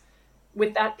diagnose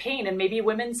with that pain. And maybe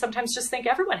women sometimes just think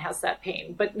everyone has that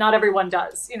pain, but not everyone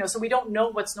does. So we don't know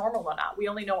what's normal or not. We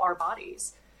only know our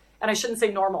bodies. And I shouldn't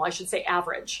say normal, I should say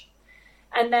average.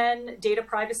 And then data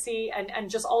privacy and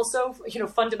just also,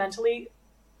 fundamentally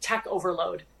tech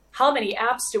overload. How many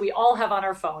apps do we all have on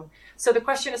our phone? So the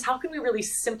question is, how can we really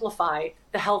simplify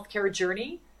the healthcare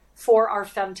journey for our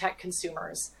Femtech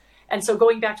consumers? And so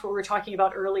going back to what we were talking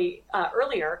about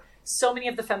earlier, so many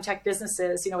of the Femtech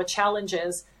businesses, a challenge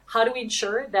is how do we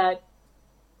ensure that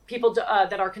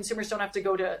that our consumers don't have to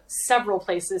go to several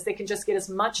places? They can just get as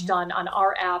much done on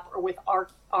our app or with our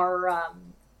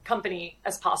company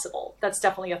as possible. That's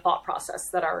definitely a thought process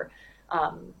that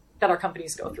our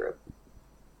companies go through.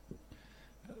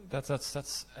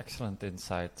 That's excellent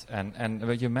insight.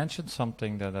 And you mentioned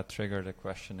something that triggered a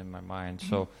question in my mind. Mm-hmm.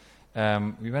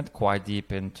 So we went quite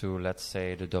deep into, let's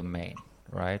say, the domain,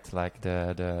 right? Like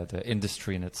the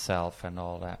industry in itself and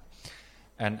all that.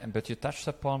 But you touched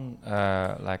upon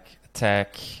like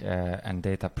tech and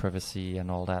data privacy and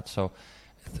all that. So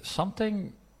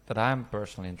something that I'm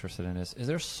personally interested in is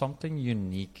there something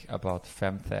unique about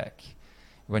Femtech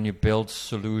when you build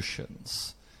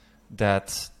solutions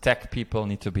that tech people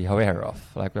need to be aware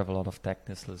of? Like we have a lot of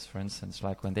technicians, for instance,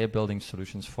 like when they're building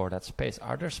solutions for that space,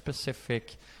 are there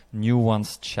specific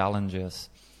nuanced challenges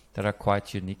that are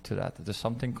quite unique to that? Does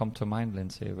something come to mind,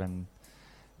 Lindsay,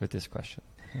 with this question?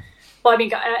 Well, I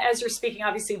mean, as you're speaking,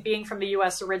 obviously being from the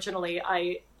U.S. originally,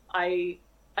 I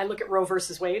look at Roe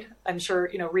versus Wade. I'm sure,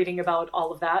 reading about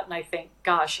all of that. And I think,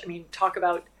 gosh, I mean, talk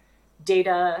about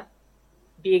data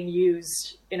being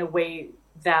used in a way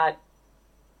that,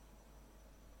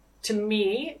 to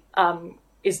me,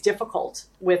 is difficult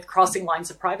with crossing lines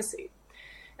of privacy.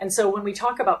 And so when we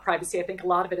talk about privacy, I think a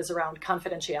lot of it is around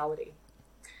confidentiality.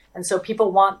 And so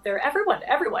people want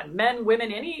everyone, men,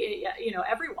 women,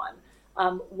 everyone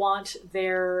want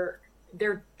their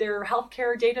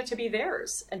healthcare data to be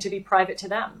theirs and to be private to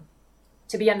them,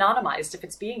 to be anonymized if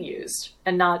it's being used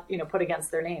and not, put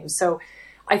against their names. So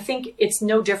I think it's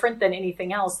no different than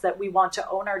anything else that we want to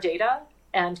own our data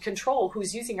and control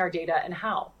who's using our data and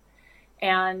how.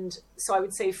 And so I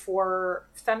would say for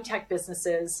femtech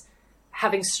businesses,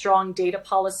 having strong data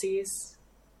policies,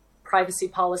 privacy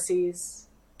policies,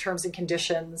 terms and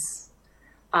conditions,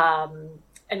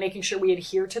 and making sure we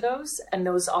adhere to those, and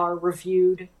those are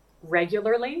reviewed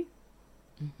regularly,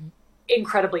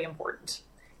 incredibly important.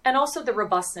 And also the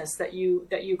robustness that you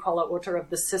call out, Wouter,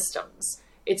 of the systems.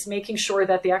 It's making sure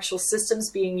that the actual systems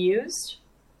being used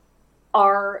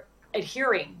are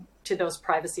adhering to those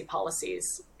privacy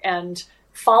policies and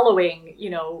following,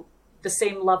 the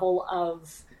same level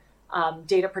of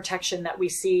data protection that we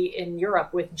see in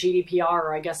Europe with GDPR,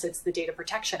 or I guess it's the Data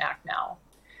Protection Act now.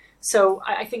 So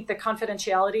I think the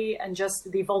confidentiality and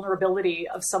just the vulnerability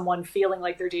of someone feeling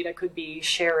like their data could be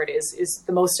shared is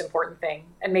the most important thing,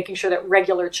 and making sure that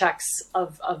regular checks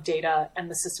of data and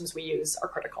the systems we use are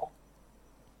critical.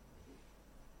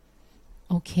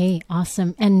 Okay,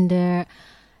 awesome. And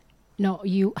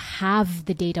you have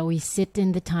the data. We sit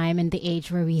in the time and the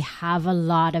age where we have a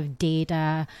lot of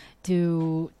data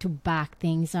to back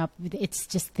things up. It's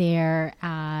just there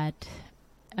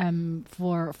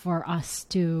for us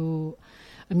to,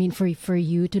 for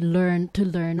you to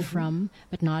learn from,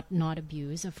 but not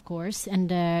abuse, of course. And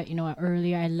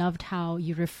earlier I loved how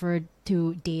you referred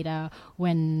to data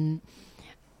when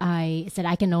I said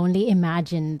I can only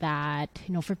imagine that,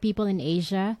 for people in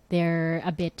Asia, they're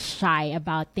a bit shy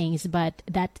about things, but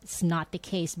that's not the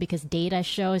case, because data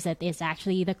shows that it's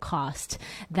actually the cost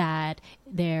that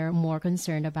they're more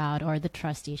concerned about, or the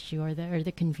trust issue, or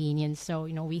the convenience. So,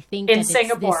 we think in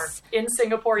Singapore, yes. In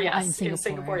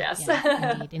Singapore, yes.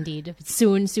 Yeah, indeed.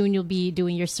 Soon you'll be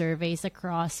doing your surveys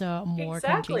across more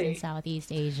countries in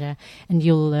Southeast Asia, and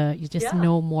you'll just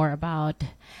know more about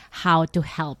how to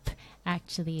help.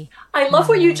 Actually, I love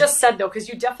what you just said, though, because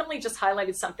you definitely just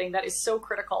highlighted something that is so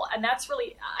critical. And that's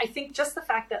really, I think, just the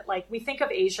fact that, like, we think of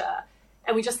Asia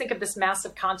and we just think of this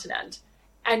massive continent,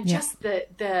 and just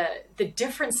the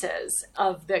differences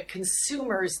of the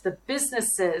consumers, the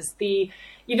businesses, the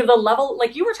level,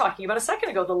 like you were talking about a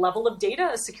second ago, the level of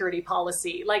data security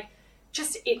policy, like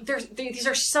these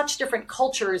are such different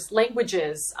cultures,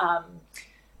 languages,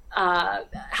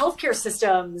 healthcare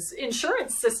systems,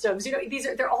 insurance systems,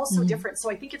 they're all so different. So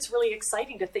I think it's really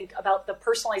exciting to think about the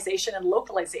personalization and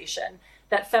localization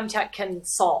that femtech can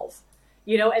solve,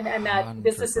 and that 100%.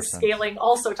 Business is scaling.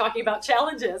 Also talking about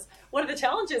challenges. One of the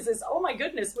challenges is, oh my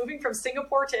goodness, moving from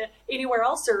Singapore to anywhere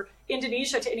else, or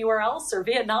Indonesia to anywhere else, or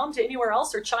Vietnam to anywhere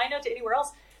else, or China to anywhere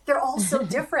else. They're all so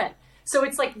different. So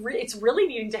it's like, it's really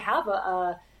needing to have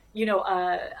a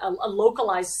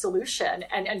localized solution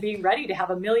and being ready to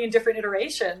have a million different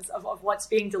iterations of what's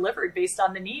being delivered based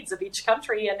on the needs of each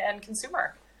country and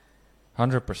consumer.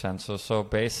 100%. So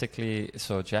basically,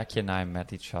 Jackie and I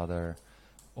met each other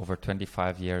over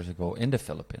 25 years ago in the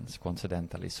Philippines,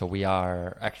 coincidentally. So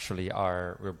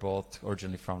we're both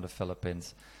originally from the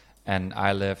Philippines, and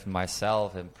I live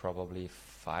myself in probably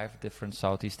 5 different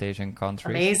Southeast Asian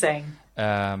countries. Amazing.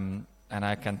 And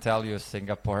I can tell you,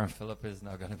 Singapore and Philippines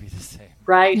are not going to be the same.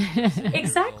 Right.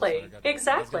 Exactly. It's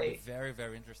going to be very,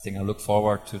 very interesting. I look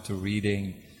forward to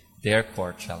reading their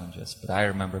core challenges. But I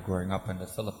remember growing up in the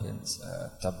Philippines,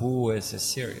 taboo is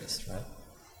serious,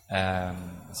 right?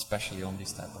 Especially on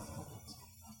these type of topics.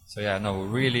 So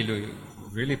really,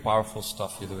 really powerful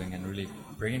stuff you're doing, and really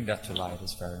bringing that to light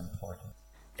is very important.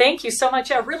 Thank you so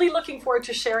much. Yeah, really looking forward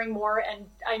to sharing more. And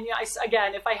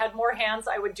again, if I had more hands,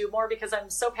 I would do more, because I'm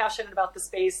so passionate about the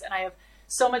space and I have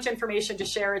so much information to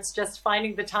share. It's just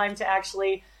finding the time to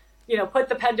actually, put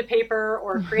the pen to paper,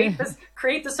 or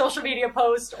create the social media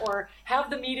post, or have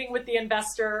the meeting with the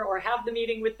investor, or have the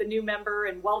meeting with the new member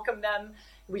and welcome them.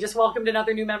 We just welcomed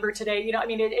another new member today.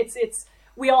 It's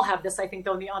we all have this, I think,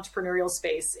 though, in the entrepreneurial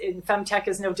space. In femtech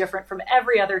is no different from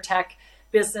every other tech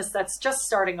business that's just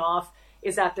starting off,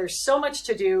 is that there's so much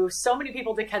to do, so many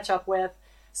people to catch up with,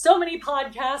 so many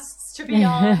podcasts to be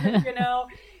on, you know.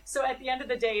 So at the end of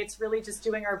the day, it's really just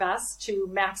doing our best to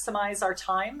maximize our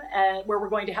time and where we're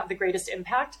going to have the greatest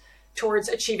impact towards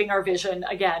achieving our vision,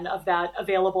 again, of that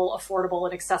available, affordable,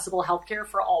 and accessible healthcare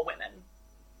for all women.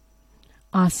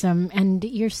 Awesome. And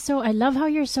I love how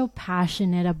you're so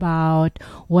passionate about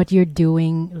what you're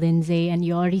doing, Lindsay. And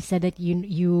you already said that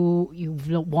you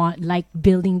want like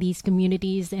building these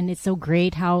communities, and it's so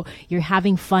great how you're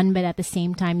having fun, but at the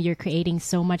same time, you're creating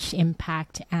so much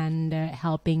impact and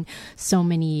helping so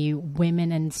many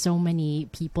women and so many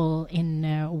people in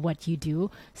what you do.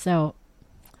 So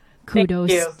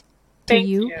kudos to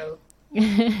you.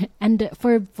 And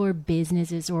for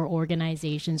businesses or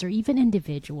organizations or even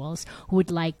individuals who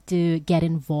would like to get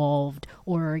involved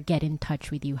or get in touch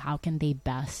with you, how can they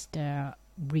best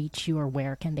reach you, or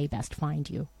where can they best find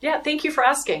you? Yeah, thank you for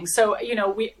asking. So, you know,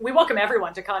 we welcome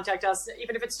everyone to contact us,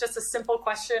 even if it's just a simple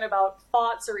question about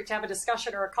thoughts or to have a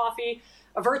discussion or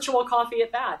a virtual coffee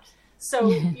at that.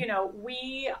 So, you know,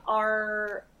 we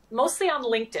are mostly on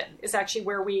LinkedIn is actually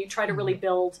where we try to really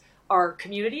build our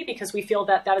community, because we feel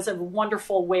that is a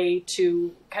wonderful way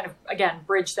to kind of, again,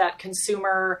 bridge that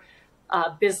consumer,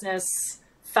 business,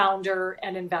 founder,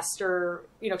 and investor,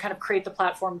 you know, kind of create the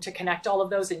platform to connect all of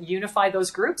those and unify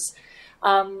those groups.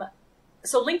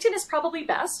 So LinkedIn is probably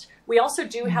best. We also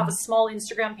do have a small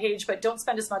Instagram page, but don't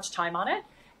spend as much time on it.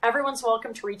 Everyone's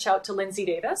welcome to reach out to Lindsay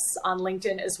Davis on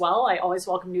LinkedIn as well. I always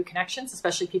welcome new connections,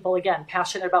 especially people, again,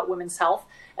 passionate about women's health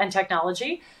and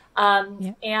technology.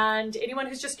 And anyone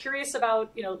who's just curious about,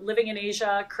 you know, living in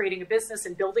Asia, creating a business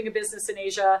and building a business in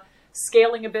Asia,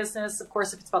 scaling a business. Of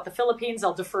course, if it's about the Philippines,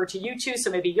 I'll defer to you two.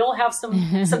 So maybe you'll have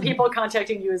some people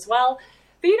contacting you as well.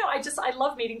 But, you know, I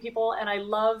love meeting people, and I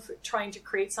love trying to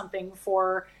create something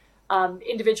for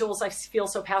individuals I feel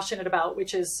so passionate about,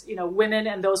 which is, you know, women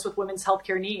and those with women's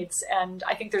healthcare needs. And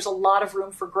I think there's a lot of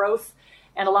room for growth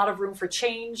and a lot of room for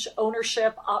change,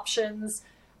 ownership, options,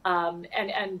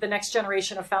 and the next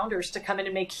generation of founders to come in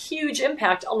and make huge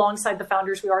impact alongside the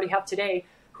founders we already have today,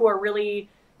 who are really,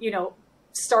 you know,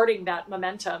 starting that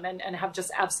momentum and have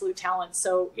just absolute talent.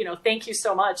 So, you know, thank you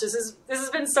so much. This has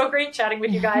been so great chatting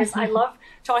with you guys. I love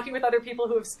talking with other people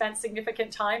who have spent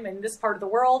significant time in this part of the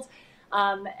world,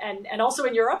 and also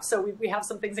in Europe. So we have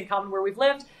some things in common where we've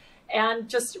lived. And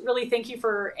just really thank you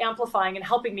for amplifying and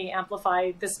helping me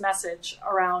amplify this message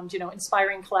around, you know,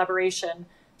 inspiring collaboration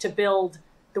to build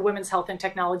the women's health and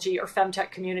technology, or femtech,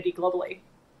 community globally.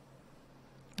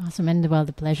 Awesome. And well,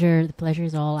 the pleasure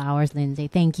is all ours, Lindsay.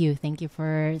 Thank you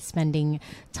for spending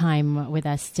time with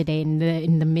us today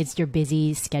in the midst of your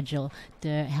busy schedule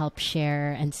to help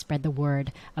share and spread the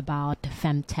word about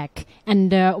femtech.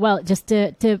 And well, just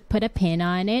to put a pin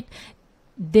on it,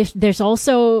 there's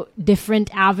also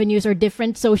different avenues or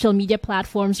different social media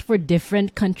platforms for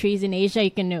different countries in Asia. I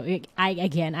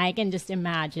can just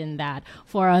imagine that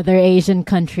for other Asian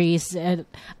countries,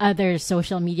 other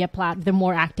social media they're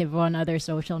more active on other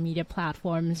social media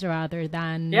platforms rather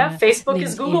than Facebook LinkedIn,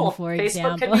 is Google. for Facebook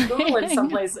example. can be Google in some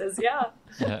places.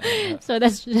 So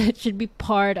that should be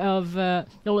part of.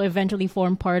 It'll eventually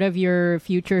form part of your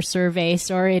future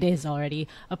surveys, or it is already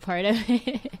a part of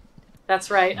it. That's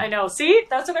right. I know. See,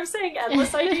 that's what I'm saying.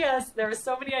 Endless ideas. There are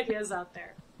so many ideas out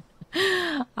there.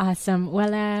 Awesome.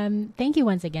 Well, thank you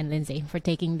once again, Lindsay, for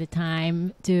taking the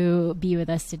time to be with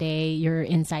us today. Your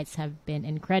insights have been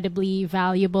incredibly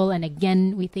valuable. And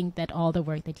again, we think that all the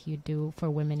work that you do for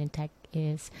women in tech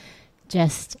is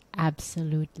just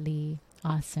absolutely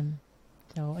awesome.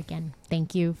 So again,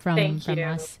 thank you from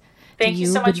us. Thank you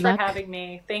so much for having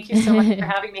me. Thank you so much for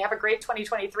having me. Have a great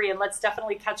 2023, and let's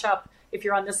definitely catch up if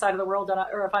you're on this side of the world,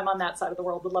 or if I'm on that side of the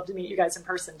world. Would love to meet you guys in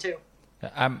person too.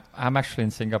 I'm actually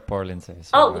in Singapore, Lindsay.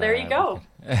 So, there you go.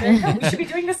 There you go. We should be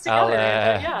doing this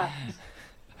together.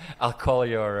 I'll call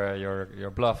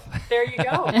your bluff. There you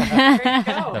go. There you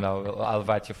go. No, I'll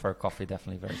invite you for a coffee,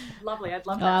 definitely. Very soon. Lovely. I'd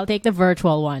love that. I'll take the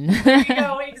virtual one. There you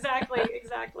go.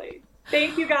 Exactly.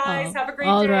 Thank you, guys. Have a great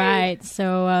day. All right.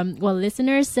 So, well,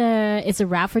 listeners, it's a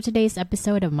wrap for today's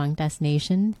episode of Mangtas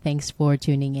Nation. Thanks for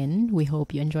tuning in. We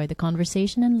hope you enjoyed the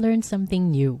conversation and learned something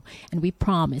new. And we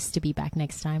promise to be back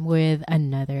next time with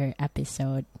another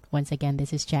episode. Once again,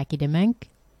 this is Jackie Demenk.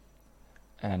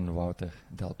 And Wouter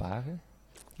Del Bare.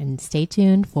 And stay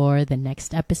tuned for the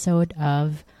next episode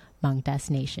of Mangtas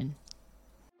Nation.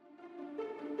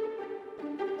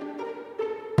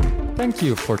 Thank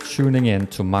you for tuning in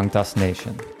to Mangtas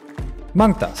Nation.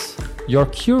 Mangtas, your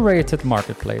curated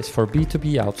marketplace for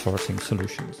B2B outsourcing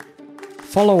solutions.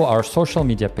 Follow our social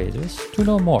media pages to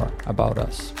know more about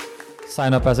us.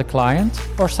 Sign up as a client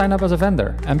or sign up as a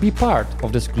vendor and be part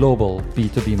of this global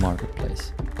B2B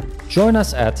marketplace. Join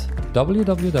us at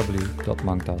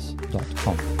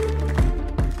www.mangtas.com.